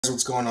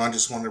What's going on?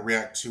 Just wanted to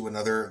react to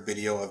another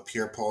video of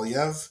Pierre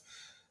Poilievre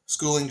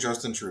schooling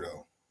Justin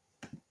Trudeau.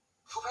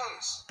 Who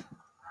pays?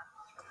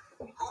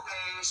 Who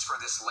pays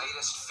for this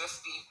latest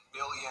 $50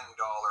 billion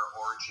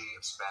orgy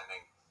of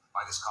spending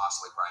by this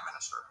costly prime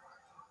minister?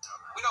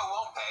 We know who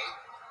won't pay.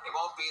 It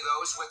won't be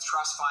those with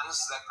trust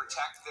funds that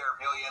protect their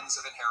millions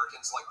of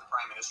inheritance like the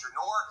prime minister,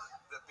 nor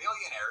the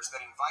billionaires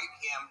that invite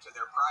him to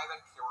their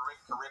private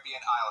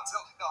Caribbean islands.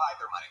 They'll hide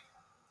their money.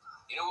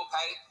 You know who will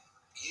pay?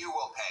 You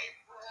will pay.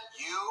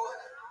 You,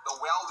 the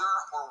welder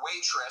or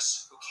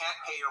waitress who can't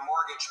pay your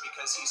mortgage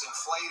because he's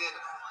inflated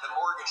the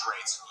mortgage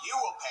rates. You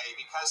will pay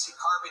because he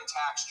carbon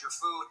taxed your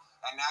food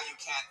and now you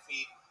can't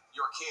feed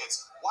your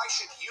kids. Why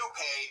should you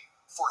pay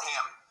for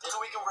him? So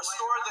we can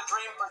restore the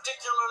dream,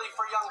 particularly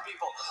for young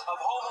people,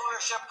 of home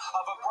ownership,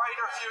 of a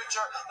brighter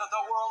future that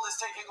the world is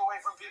taking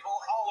away from people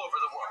all over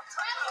the world.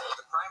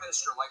 The prime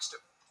minister likes to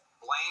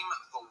blame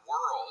the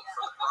world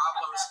for the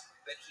problems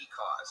that he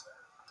caused.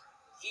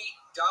 He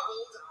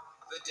doubled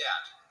the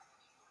debt,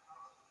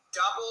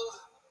 doubled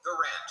the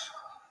rent,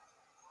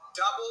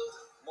 doubled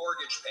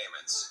mortgage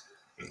payments,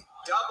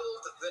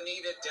 doubled the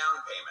needed down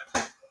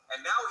payment,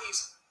 and now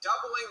he's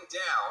doubling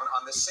down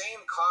on the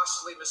same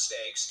costly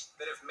mistakes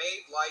that have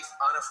made life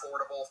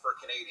unaffordable for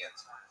Canadians.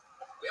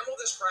 When will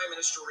this prime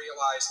minister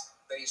realize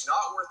that he's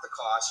not worth the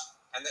cost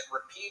and that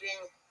repeating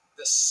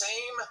the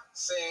same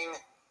thing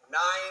 9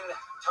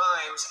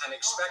 times and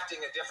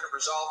expecting a different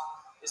result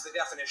is the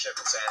definition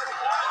of insanity?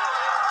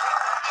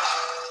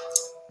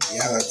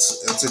 Yeah,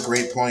 that's a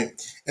great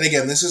point. And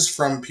again, this is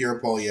from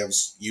Pierre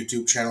Poilievre's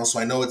YouTube channel, so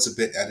I know it's a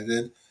bit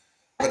edited,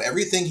 but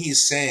everything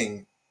he's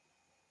saying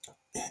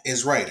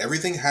is right.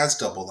 Everything has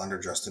doubled under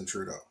Justin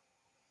Trudeau.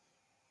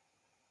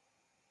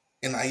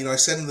 And I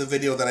said in the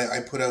video that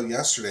I put out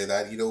yesterday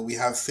that, we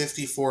have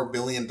 $54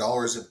 billion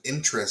of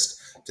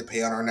interest to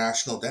pay on our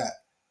national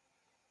debt.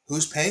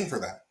 Who's paying for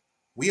that?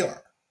 We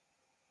are.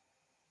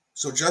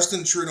 So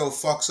Justin Trudeau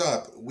fucks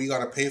up, we got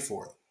to pay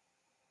for it.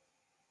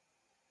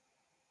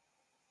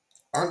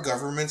 Aren't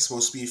governments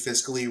supposed to be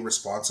fiscally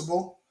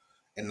responsible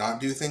and not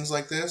do things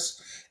like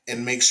this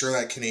and make sure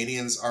that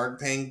Canadians aren't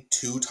paying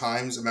 2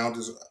 times amount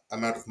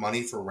of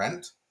money for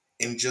rent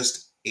in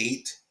just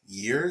 8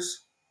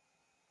 years?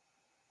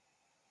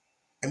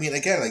 I mean,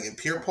 again,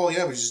 Pierre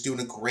Poilievre is just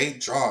doing a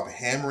great job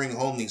hammering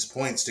home these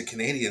points to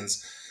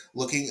Canadians,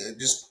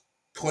 just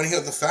pointing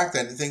out the fact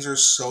that things are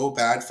so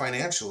bad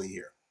financially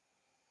here.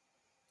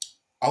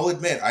 I'll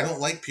admit, I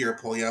don't like Pierre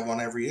Poilievre on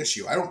every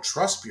issue. I don't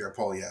trust Pierre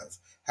Poilievre.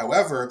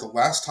 However, the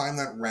last time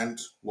that rent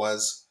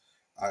was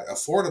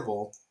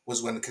affordable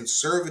was when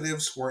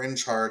Conservatives were in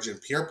charge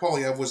and Pierre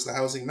Poilievre was the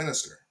housing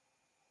minister.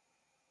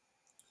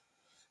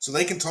 So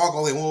they can talk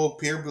all they want. Well,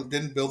 Pierre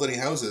didn't build any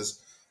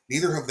houses.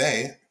 Neither have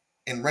they.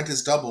 And rent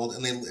has doubled,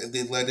 and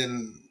they let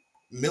in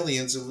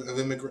millions of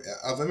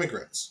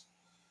immigrants.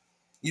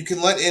 You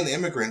can let in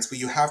immigrants, but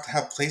you have to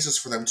have places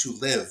for them to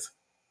live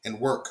and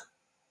work.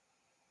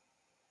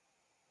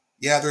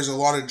 Yeah, there's a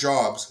lot of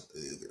jobs.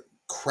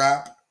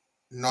 Crap,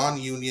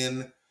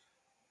 non-union,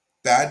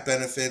 bad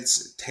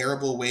benefits,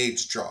 terrible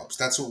wage jobs.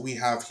 That's what we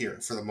have here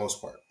for the most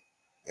part.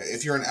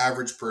 If you're an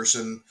average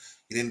person,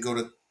 you didn't go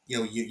to,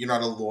 you're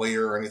not a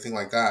lawyer or anything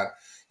like that.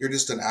 You're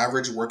just an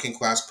average working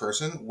class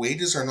person.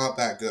 Wages are not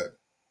that good,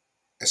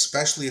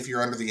 especially if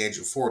you're under the age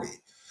of 40.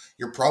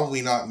 You're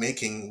probably not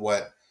making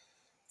what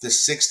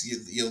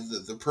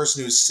the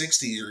person who's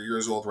 60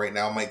 years old right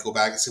now might go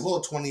back and say,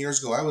 well, 20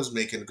 years ago I was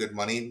making good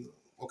money.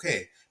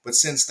 Okay, but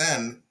since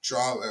then,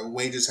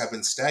 wages have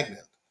been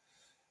stagnant.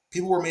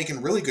 People were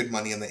making really good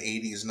money in the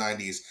 80s,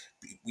 90s.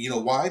 You know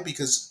why?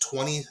 Because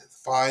 $25,000,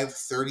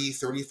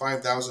 $30,000,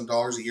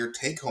 $35,000 a year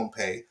take-home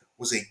pay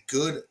was a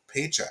good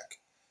paycheck.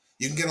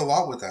 You can get a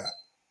lot with that.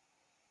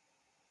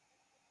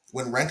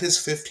 When rent is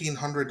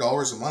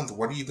 $1,500 a month,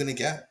 what are you going to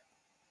get?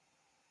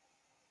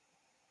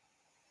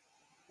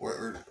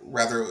 Or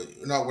rather,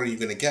 not what are you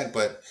going to get,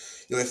 but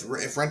if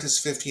rent is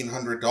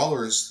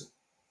 $1,500,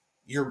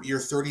 your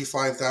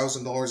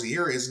 $35,000 a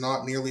year is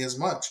not nearly as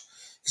much.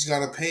 He's got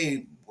to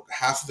pay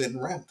half of it in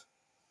rent.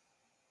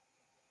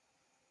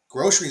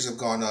 Groceries have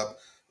gone up.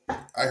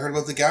 I heard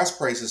about the gas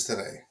prices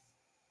today.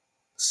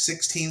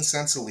 16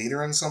 cents a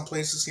liter in some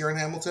places here in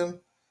Hamilton.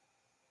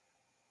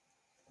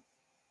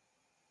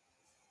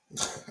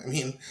 I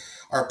mean,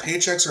 our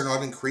paychecks are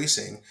not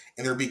increasing,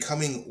 and they're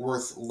becoming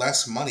worth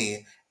less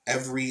money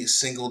every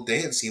single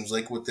day, it seems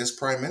like, with this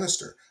prime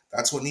minister.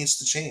 That's what needs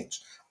to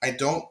change. I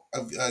don't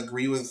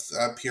agree with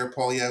Pierre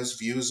Poilievre's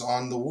views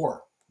on the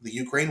war, the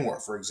Ukraine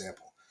war, for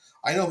example.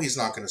 I know he's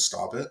not going to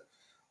stop it.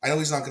 I know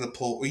he's not going to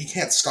pull, well, he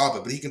can't stop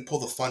it, but he can pull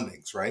the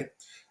fundings, right?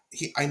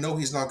 I know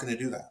he's not going to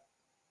do that.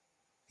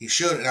 He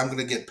should, and I'm going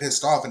to get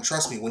pissed off. And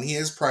trust me, when he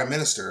is prime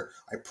minister,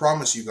 I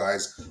promise you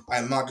guys,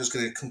 I'm not just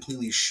going to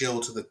completely shill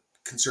to the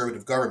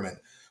Conservative government.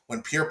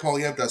 When Pierre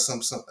Poilievre does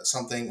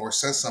something or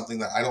says something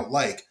that I don't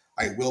like,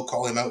 I will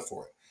call him out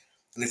for it.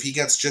 And if he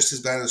gets just as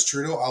bad as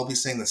Trudeau, I'll be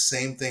saying the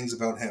same things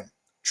about him.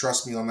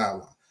 Trust me on that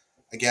one.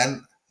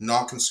 Again,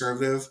 not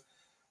conservative.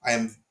 I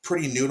am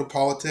pretty new to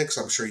politics.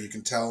 I'm sure you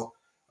can tell.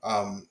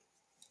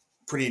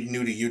 pretty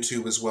new to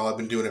YouTube as well. I've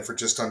been doing it for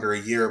just under a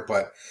year,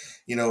 but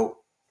you know,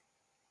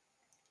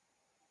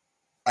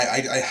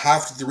 I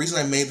have to, the reason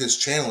I made this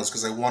channel is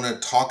because I want to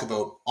talk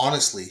about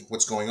honestly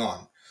what's going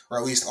on, or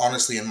at least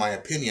honestly in my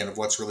opinion of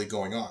what's really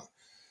going on.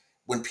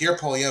 When Pierre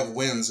Poilievre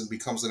wins and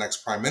becomes the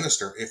next prime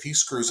minister, if he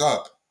screws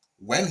up,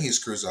 when he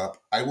screws up,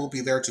 I will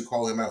be there to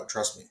call him out,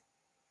 trust me.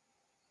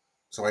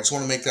 So I just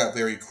want to make that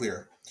very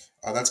clear.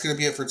 That's going to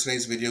be it for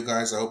today's video,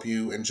 guys. I hope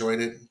you enjoyed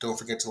it. Don't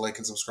forget to like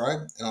and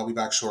subscribe, and I'll be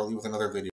back shortly with another video.